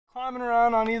Climbing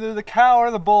around on either the cow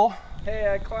or the bull.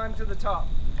 Hey, I climbed to the top.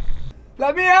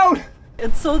 Let me out!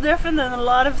 It's so different than a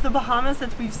lot of the Bahamas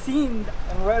that we've seen.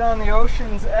 And right on the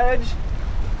ocean's edge.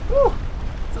 Whew,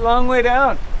 it's a long way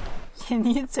down. Can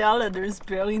you tell that there's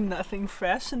barely nothing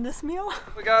fresh in this meal?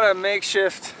 We got a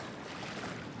makeshift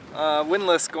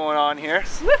windlass going on here.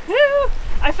 Woohoo!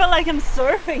 I felt like I'm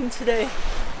surfing today.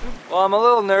 Well, I'm a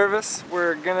little nervous.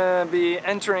 We're gonna be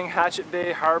entering Hatchet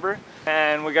Bay Harbor,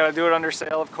 and we gotta do it under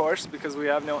sail, of course, because we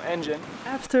have no engine.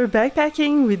 After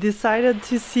backpacking, we decided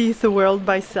to see the world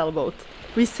by sailboat.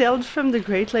 We sailed from the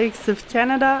Great Lakes of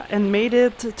Canada and made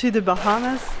it to the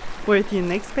Bahamas, where the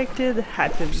unexpected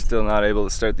happened. Still not able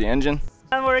to start the engine.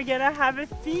 And we're gonna have a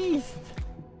feast!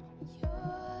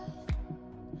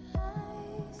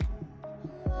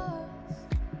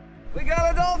 We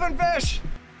got a dolphin fish!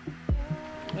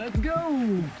 Let's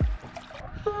go!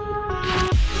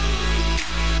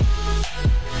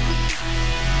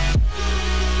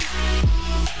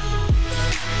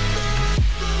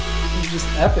 This is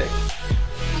just epic.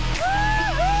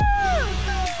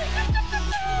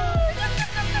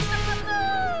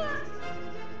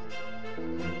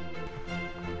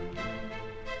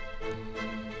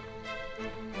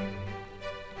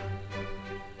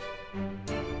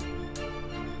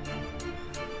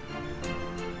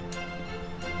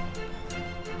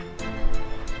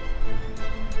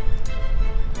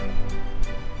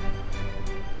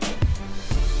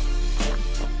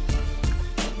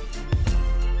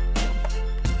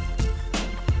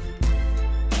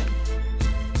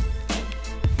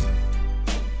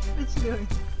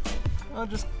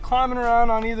 Just climbing around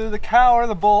on either the cow or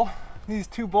the bull. These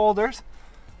two boulders,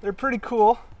 they're pretty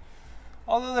cool,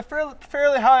 although they're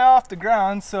fairly high off the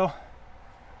ground, so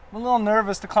I'm a little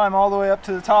nervous to climb all the way up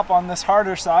to the top on this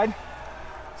harder side.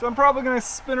 So I'm probably going to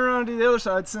spin around to the other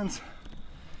side, since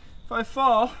if I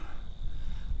fall,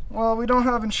 well, we don't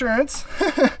have insurance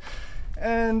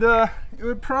and it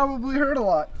would probably hurt a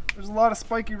lot. There's a lot of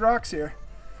spiky rocks here,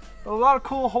 but a lot of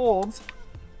cool holds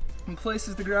and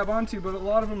places to grab onto, but a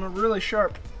lot of them are really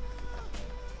sharp.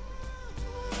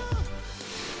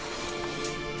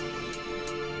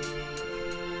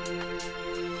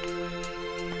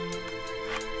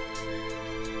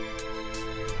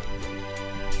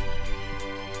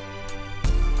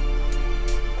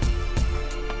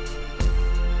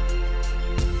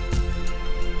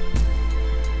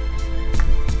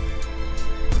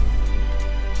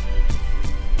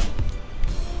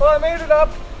 Well, I made it up.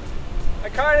 I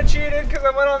kind of cheated because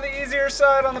I went on the easier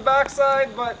side on the back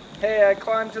side, but hey, I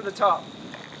climbed to the top.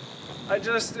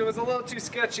 It was a little too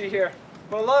sketchy here,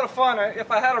 but a lot of fun.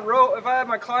 If I had a rope, if I had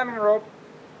my climbing rope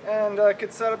and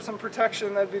could set up some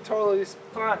protection, that'd be totally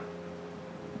fun.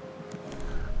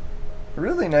 A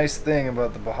really nice thing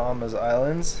about the Bahamas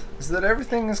Islands is that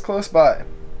everything is close by.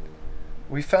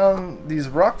 We found these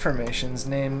rock formations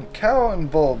named Cow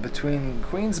and Bull between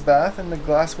Queen's Bath and the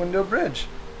Glass Window Bridge.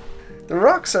 The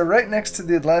rocks are right next to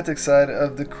the Atlantic side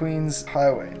of the Queen's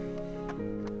Highway.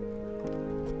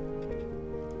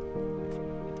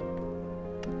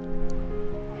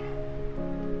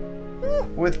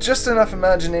 With just enough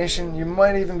imagination, you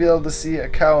might even be able to see a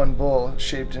cow and bull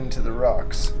shaped into the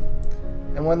rocks.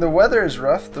 And when the weather is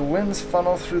rough, the winds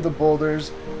funnel through the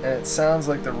boulders and it sounds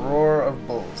like the roar of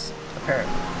bulls,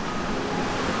 apparently.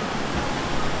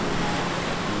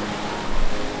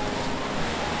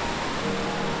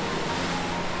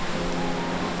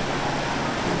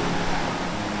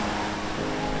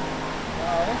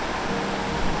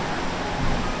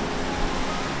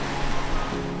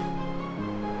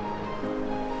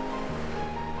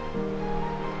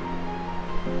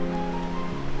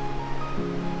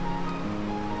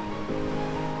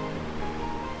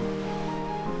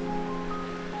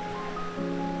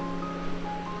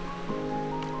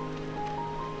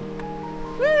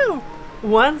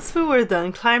 Once we were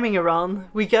done climbing around,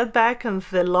 we got back on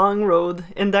the long road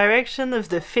in direction of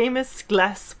the famous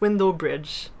Glass Window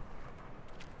Bridge.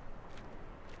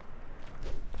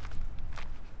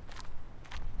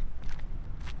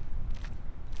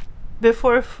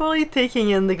 Before fully taking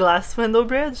in the Glass Window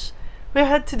Bridge, we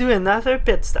had to do another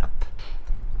pit stop.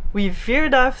 We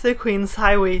veered off the Queen's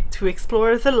Highway to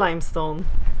explore the limestone.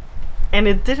 And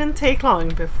it didn't take long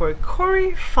before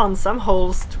Cory found some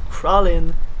holes to crawl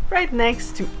in, right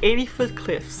next to 80-foot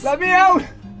cliffs. Let me out!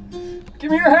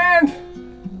 Give me your hand!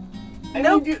 I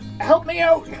need you. Help me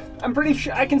out! I'm pretty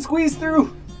sure I can squeeze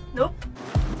through. Nope.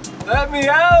 Let me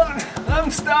out!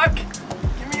 I'm stuck!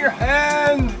 Give me your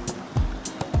hand!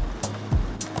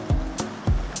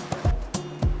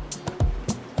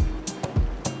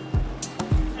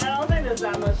 I don't think there's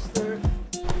that much surf.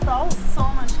 It's all so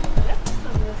much cliffs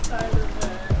on this side of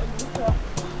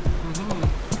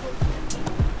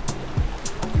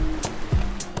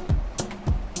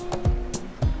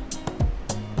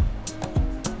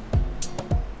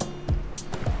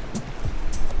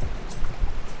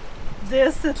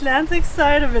this Atlantic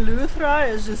side of Eleuthera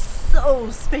is just so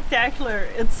spectacular.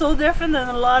 It's so different than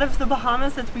a lot of the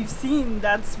Bahamas that we've seen.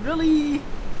 That's really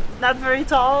not very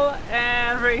tall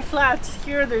and very flat.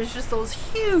 Here there's just those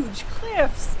huge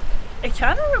cliffs. It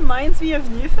kind of reminds me of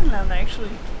Newfoundland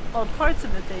actually. Well, parts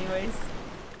of it anyways.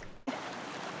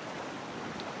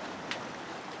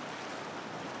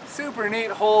 Super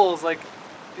neat holes, like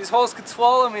these holes could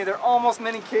swallow me. They're almost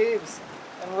mini caves.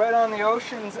 And right on the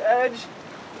ocean's edge.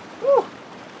 Whew,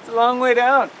 it's a long way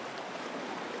down.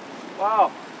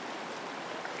 Wow.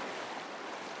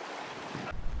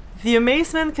 The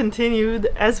amazement continued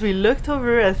as we looked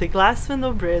over at the glass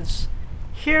window bridge.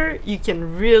 Here you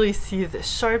can really see the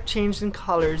sharp change in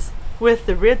colors, with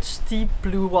the rich deep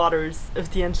blue waters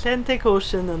of the Atlantic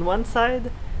Ocean on one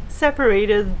side,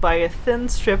 separated by a thin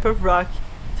strip of rock,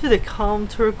 to the calm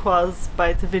turquoise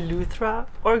bight of Eleuthera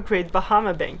or Great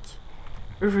Bahama Bank.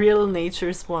 A real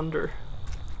nature's wonder.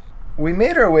 We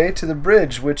made our way to the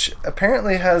bridge, which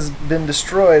apparently has been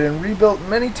destroyed and rebuilt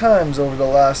many times over the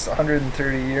last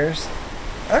 130 years.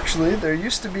 Actually, there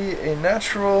used to be a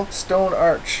natural stone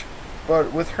arch,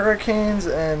 but with hurricanes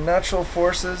and natural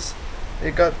forces,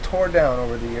 it got torn down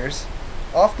over the years.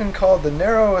 Often called the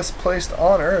narrowest place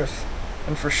on Earth,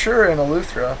 and for sure in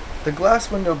Eleuthera, the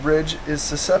glass window bridge is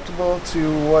susceptible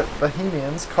to what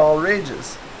Bahamians call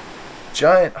rages.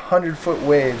 Giant 100-foot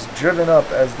waves driven up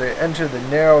as they enter the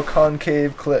narrow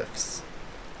concave cliffs.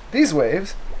 These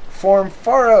waves form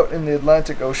far out in the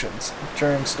Atlantic Oceans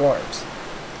during storms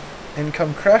and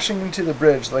come crashing into the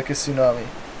bridge like a tsunami.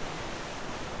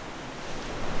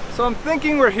 So I'm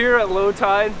thinking we're here at low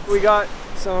tide. We got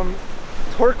some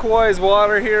turquoise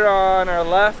water here on our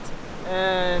left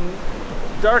and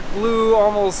dark blue,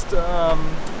 almost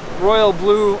royal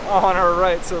blue on our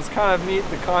right. So it's kind of neat,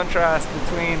 the contrast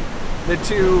between the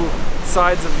two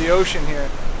sides of the ocean here.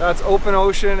 That's open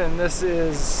ocean and this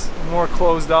is more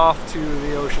closed off to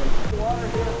the ocean. Water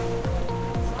here.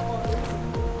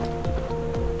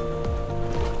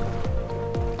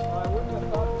 I wouldn't have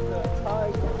thought the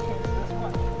tide would change this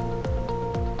much.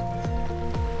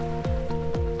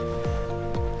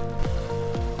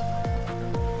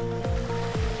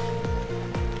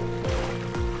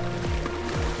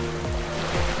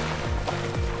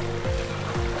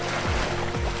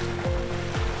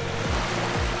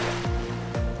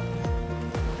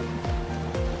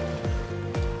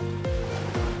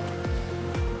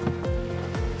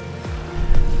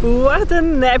 What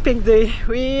an epic day!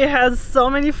 We had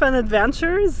so many fun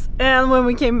adventures, and when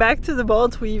we came back to the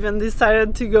boat we even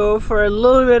decided to go for a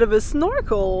little bit of a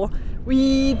snorkel.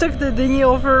 We took the dinghy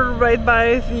over right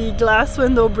by the glass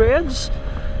window bridge.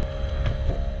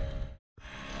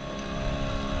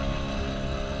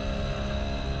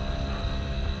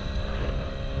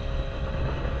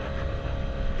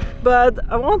 But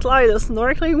I won't lie, the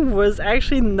snorkeling was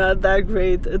actually not that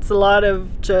great. It's a lot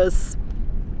of just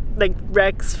like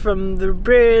wrecks from the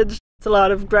bridge. It's a lot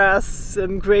of grass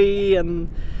and gray and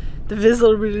the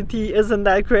visibility isn't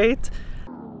that great.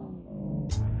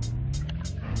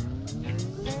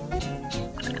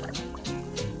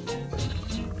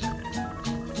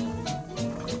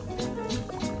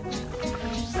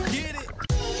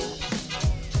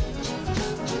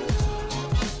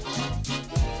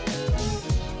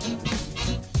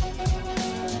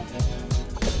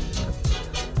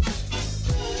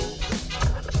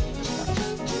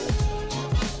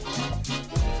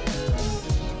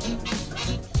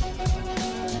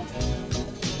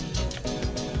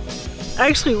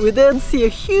 Actually, we did see a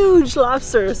huge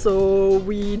lobster, so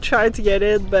we tried to get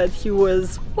it, but he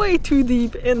was way too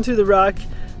deep into the rock,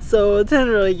 so didn't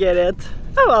really get it.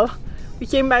 Oh well, we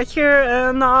came back here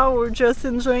and now we're just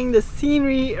enjoying the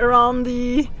scenery around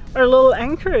our little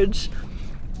anchorage.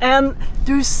 And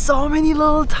there's so many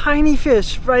little tiny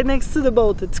fish right next to the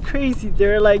boat. It's crazy.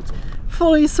 They're like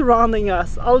fully surrounding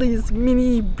us, all these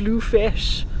mini blue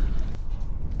fish.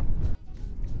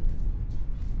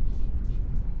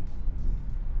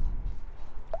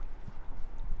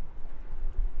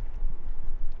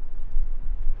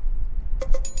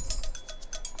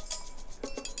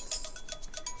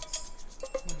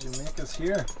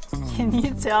 Here. Can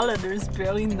you tell that there's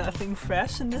barely nothing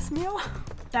fresh in this meal?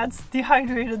 That's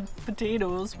dehydrated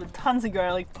potatoes with tons of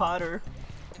garlic powder.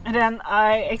 And then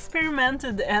I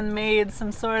experimented and made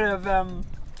some sort of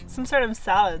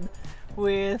salad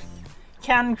with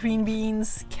canned green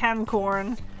beans, canned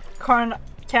corn,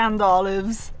 canned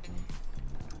olives.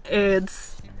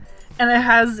 It's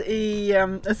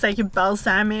like a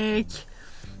balsamic,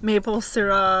 maple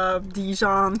syrup,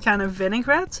 Dijon kind of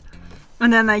vinaigrette.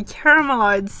 And then I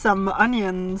caramelized some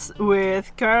onions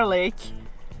with garlic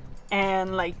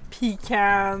and like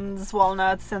pecans,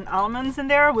 walnuts, and almonds in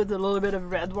there with a little bit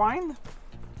of red wine.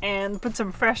 And put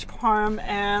some fresh parm,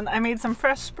 and I made some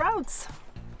fresh sprouts.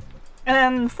 And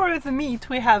then for the meat,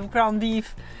 we have ground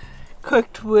beef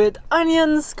cooked with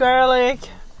onions, garlic,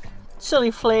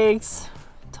 chili flakes,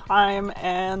 thyme,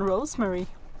 and rosemary.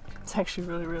 It's actually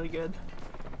really, really good.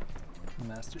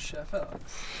 Master Chef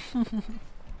Alex.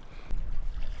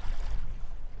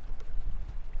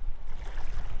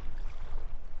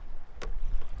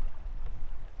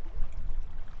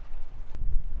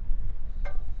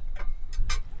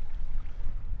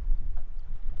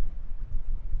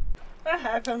 What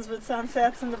happens with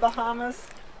sunsets in the Bahamas?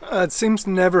 It seems to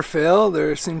never fail.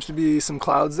 There seems to be some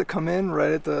clouds that come in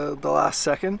right at the last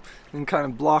second and kind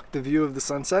of block the view of the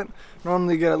sunset.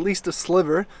 Normally you get at least a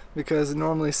sliver because it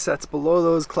normally sets below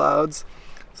those clouds.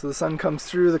 So the sun comes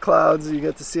through the clouds, you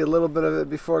get to see a little bit of it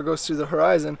before it goes through the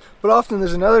horizon. But often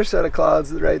there's another set of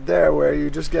clouds right there where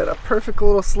you just get a perfect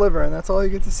little sliver and that's all you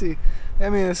get to see. I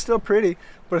mean, it's still pretty,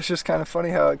 but it's just kind of funny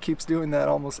how it keeps doing that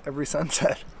almost every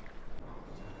sunset.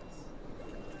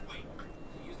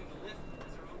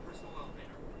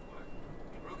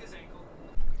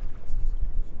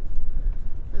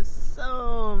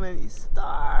 So many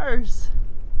stars.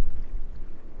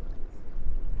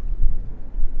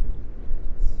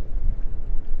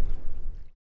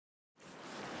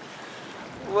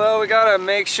 Well, we got a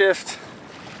makeshift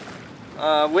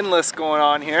windlass going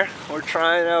on here. We're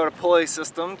trying out a pulley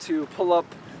system to pull up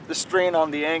the strain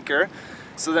on the anchor,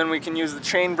 so then we can use the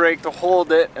chain brake to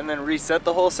hold it and then reset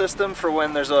the whole system for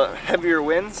when there's a heavier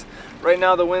winds. Right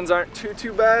now the winds aren't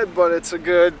too bad, but it's a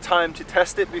good time to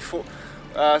test it before.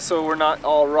 So we're not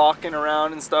all rocking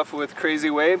around and stuff with crazy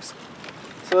waves.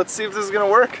 So let's see if this is gonna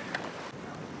work.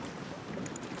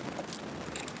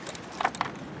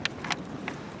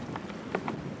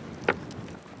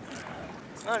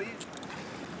 It's not easy.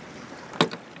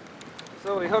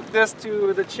 So we hook this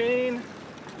to the chain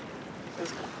as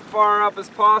far up as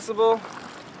possible.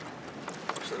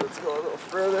 So let's go a little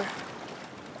further.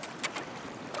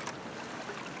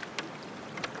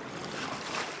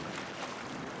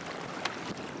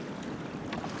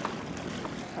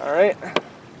 Alright,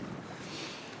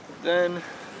 then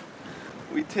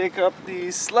we take up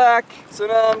the slack. So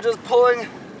now I'm just pulling,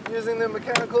 using the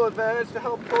mechanical advantage to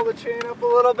help pull the chain up a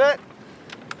little bit.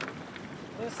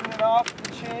 Loosen it off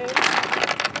the chain.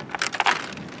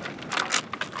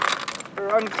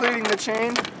 Or uncleating the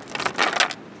chain.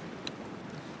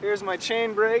 Here's my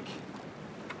chain brake.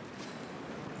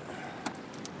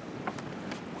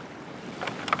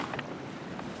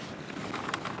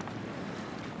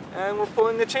 And we're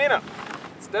pulling the chain up.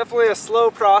 It's definitely a slow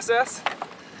process,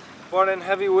 but in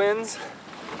heavy winds,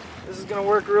 this is going to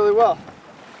work really well.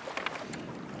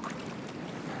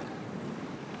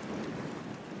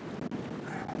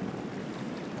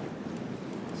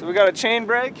 So we got a chain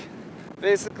brake.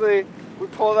 Basically, we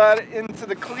pull that into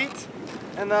the cleat,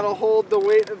 and that'll hold the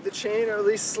weight of the chain, or at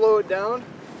least slow it down,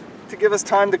 to give us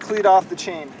time to cleat off the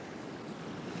chain.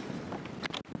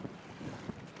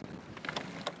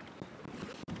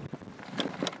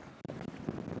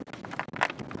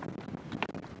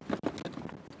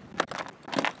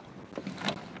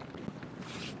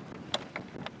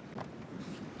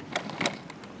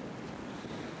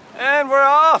 And we're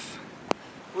off!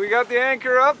 We got the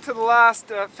anchor up to the last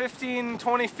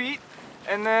 15-20 feet,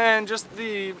 and then just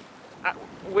the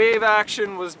wave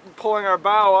action was pulling our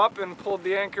bow up and pulled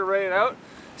the anchor right out.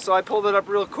 So I pulled it up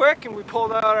real quick and we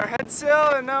pulled out our head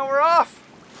sail, and now we're off!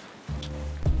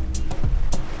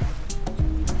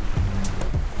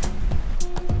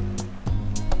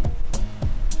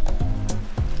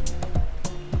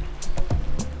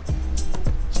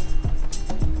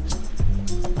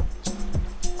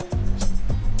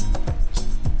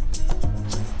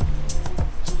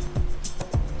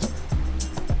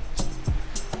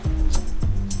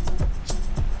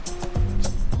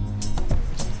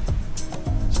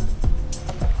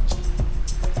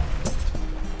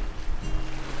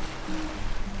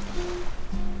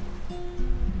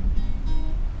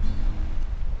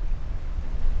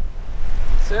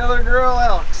 Sailor Girl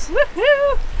Alex.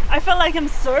 Woohoo! I feel like I'm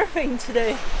surfing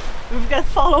today. We've got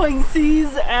following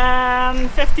seas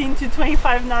and 15 to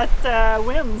 25 knot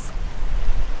winds.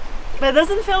 But it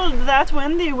doesn't feel that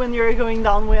windy when you're going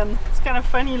downwind. It's kind of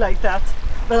funny like that.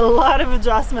 But a lot of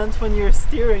adjustment when you're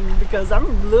steering, because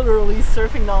I'm literally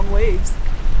surfing down waves.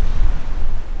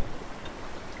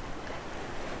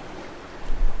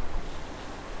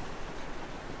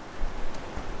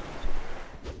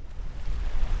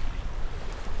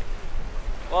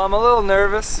 Well, I'm a little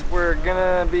nervous. We're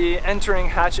gonna be entering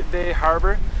Hatchet Bay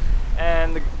Harbor,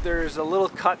 and there's a little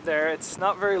cut there. It's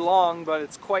not very long, but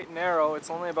it's quite narrow. It's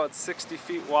only about 60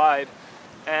 feet wide,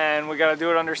 and we got to do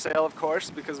it under sail, of course,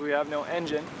 because we have no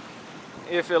engine.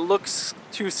 If it looks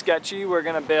too sketchy, we're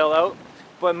going to bail out.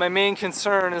 But my main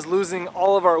concern is losing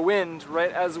all of our wind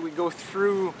right as we go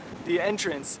through the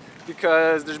entrance,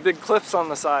 because there's big cliffs on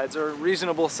the sides, or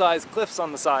reasonable sized cliffs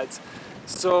on the sides.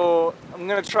 So I'm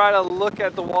going to try to look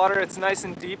at the water. It's nice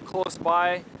and deep close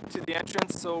by to the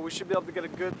entrance, so we should be able to get a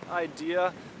good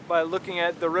idea by looking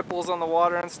at the ripples on the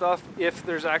water and stuff if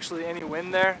there's actually any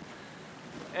wind there.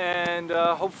 And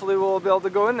hopefully we'll be able to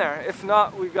go in there. If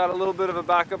not, we've got a little bit of a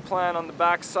backup plan on the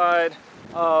back side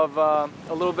of a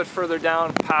little bit further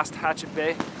down past Hatchet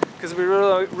Bay, because we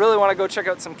really want to go check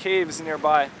out some caves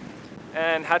nearby.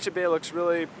 And Hatchet Bay looks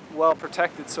really well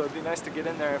protected, so it'd be nice to get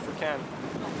in there if we can.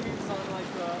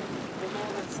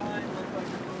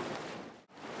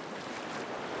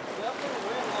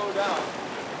 Down,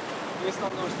 based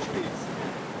on those trees.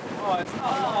 Oh, it's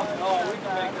not long at all. We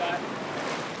can make that.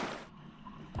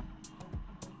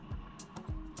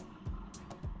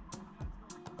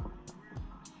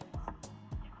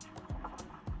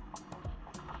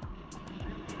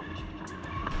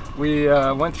 We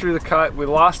went through the cut. We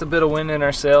lost a bit of wind in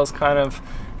our sails kind of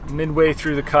midway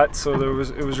through the cut, so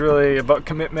it was really about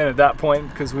commitment at that point,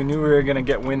 because we knew we were going to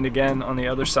get wind again on the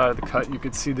other side of the cut. You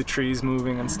could see the trees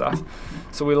moving and stuff.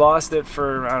 So we lost it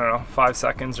for, I don't know, 5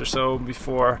 seconds or so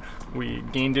before we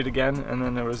gained it again, and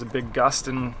then there was a big gust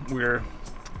and we were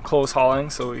close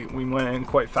hauling, so we went in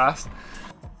quite fast.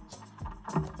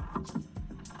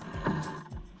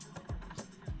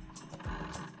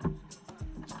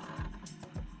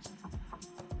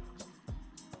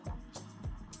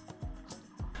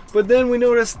 But then we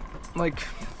noticed like,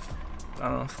 I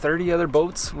don't know, 30 other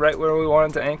boats right where we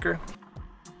wanted to anchor.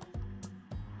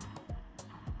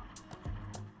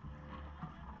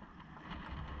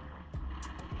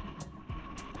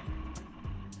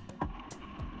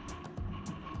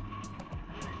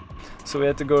 So we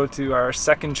had to go to our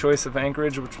second choice of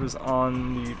anchorage, which was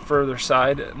on the further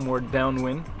side, more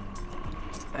downwind.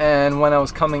 And when I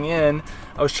was coming in,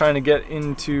 I was trying to get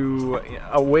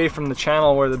away from the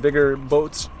channel where the bigger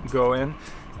boats go in,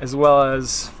 as well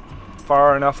as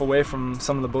far enough away from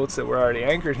some of the boats that were already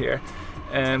anchored here.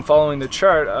 And following the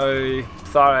chart, I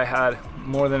thought I had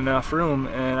more than enough room,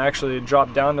 and actually it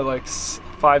dropped down to like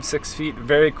 5-6 feet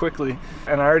very quickly.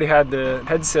 And I already had the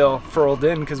head sail furled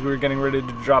in because we were getting ready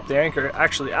to drop the anchor.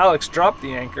 Actually, Alex dropped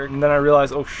the anchor, and then I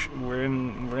realized, oh, we're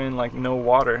in like no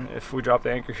water. If we drop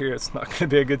the anchor here, it's not going to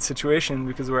be a good situation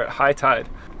because we're at high tide.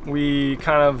 We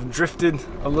kind of drifted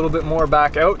a little bit more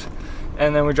back out,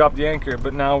 and then we dropped the anchor.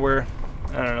 But now we're,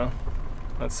 I don't know,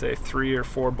 let's say 3 or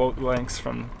 4 boat lengths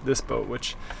from this boat,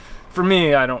 which for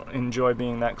me, I don't enjoy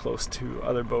being that close to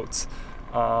other boats.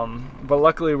 But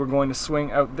luckily we're going to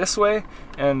swing out this way,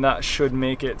 and that should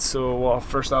make it so, well,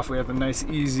 first off we have a nice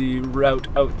easy route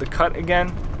out the cut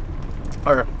again,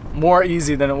 or more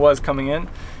easy than it was coming in,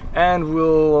 and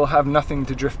we'll have nothing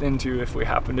to drift into if we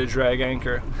happen to drag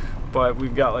anchor. But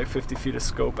we've got like 50 feet of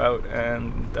scope out,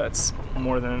 and that's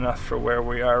more than enough for where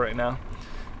we are right now.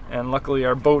 And luckily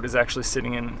our boat is actually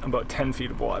sitting in about 10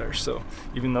 feet of water, so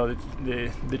even though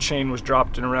the chain was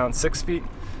dropped in around 6 feet,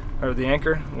 or the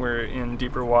anchor, we're in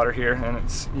deeper water here, and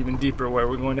it's even deeper where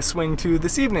we're going to swing to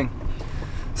this evening.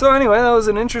 So anyway, that was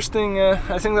an interesting,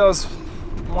 I think that was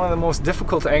one of the most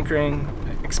difficult anchoring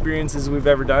experiences we've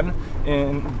ever done,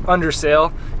 under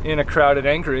sail in a crowded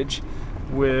anchorage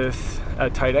with a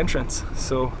tight entrance.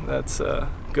 So that's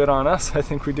good on us. I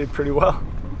think we did pretty well.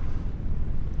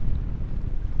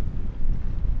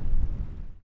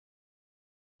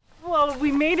 Well,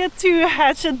 we made it to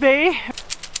Hatchet Bay.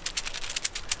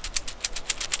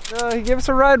 He gave us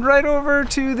a ride right over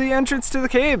to the entrance to the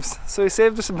caves, so he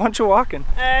saved us a bunch of walking.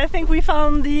 I think we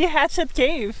found the Hatchet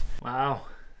Cave. Wow,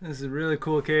 this is a really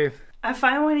cool cave. I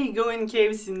find when you go in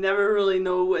caves, you never really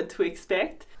know what to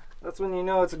expect. That's when you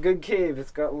know it's a good cave. It's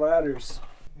got ladders.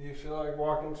 Do you feel like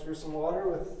walking through some water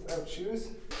without shoes?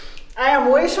 I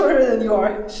am way shorter than you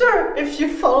are. Sure, if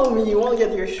you follow me, you won't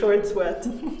get your shorts wet.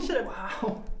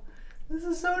 Wow, this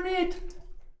is so neat.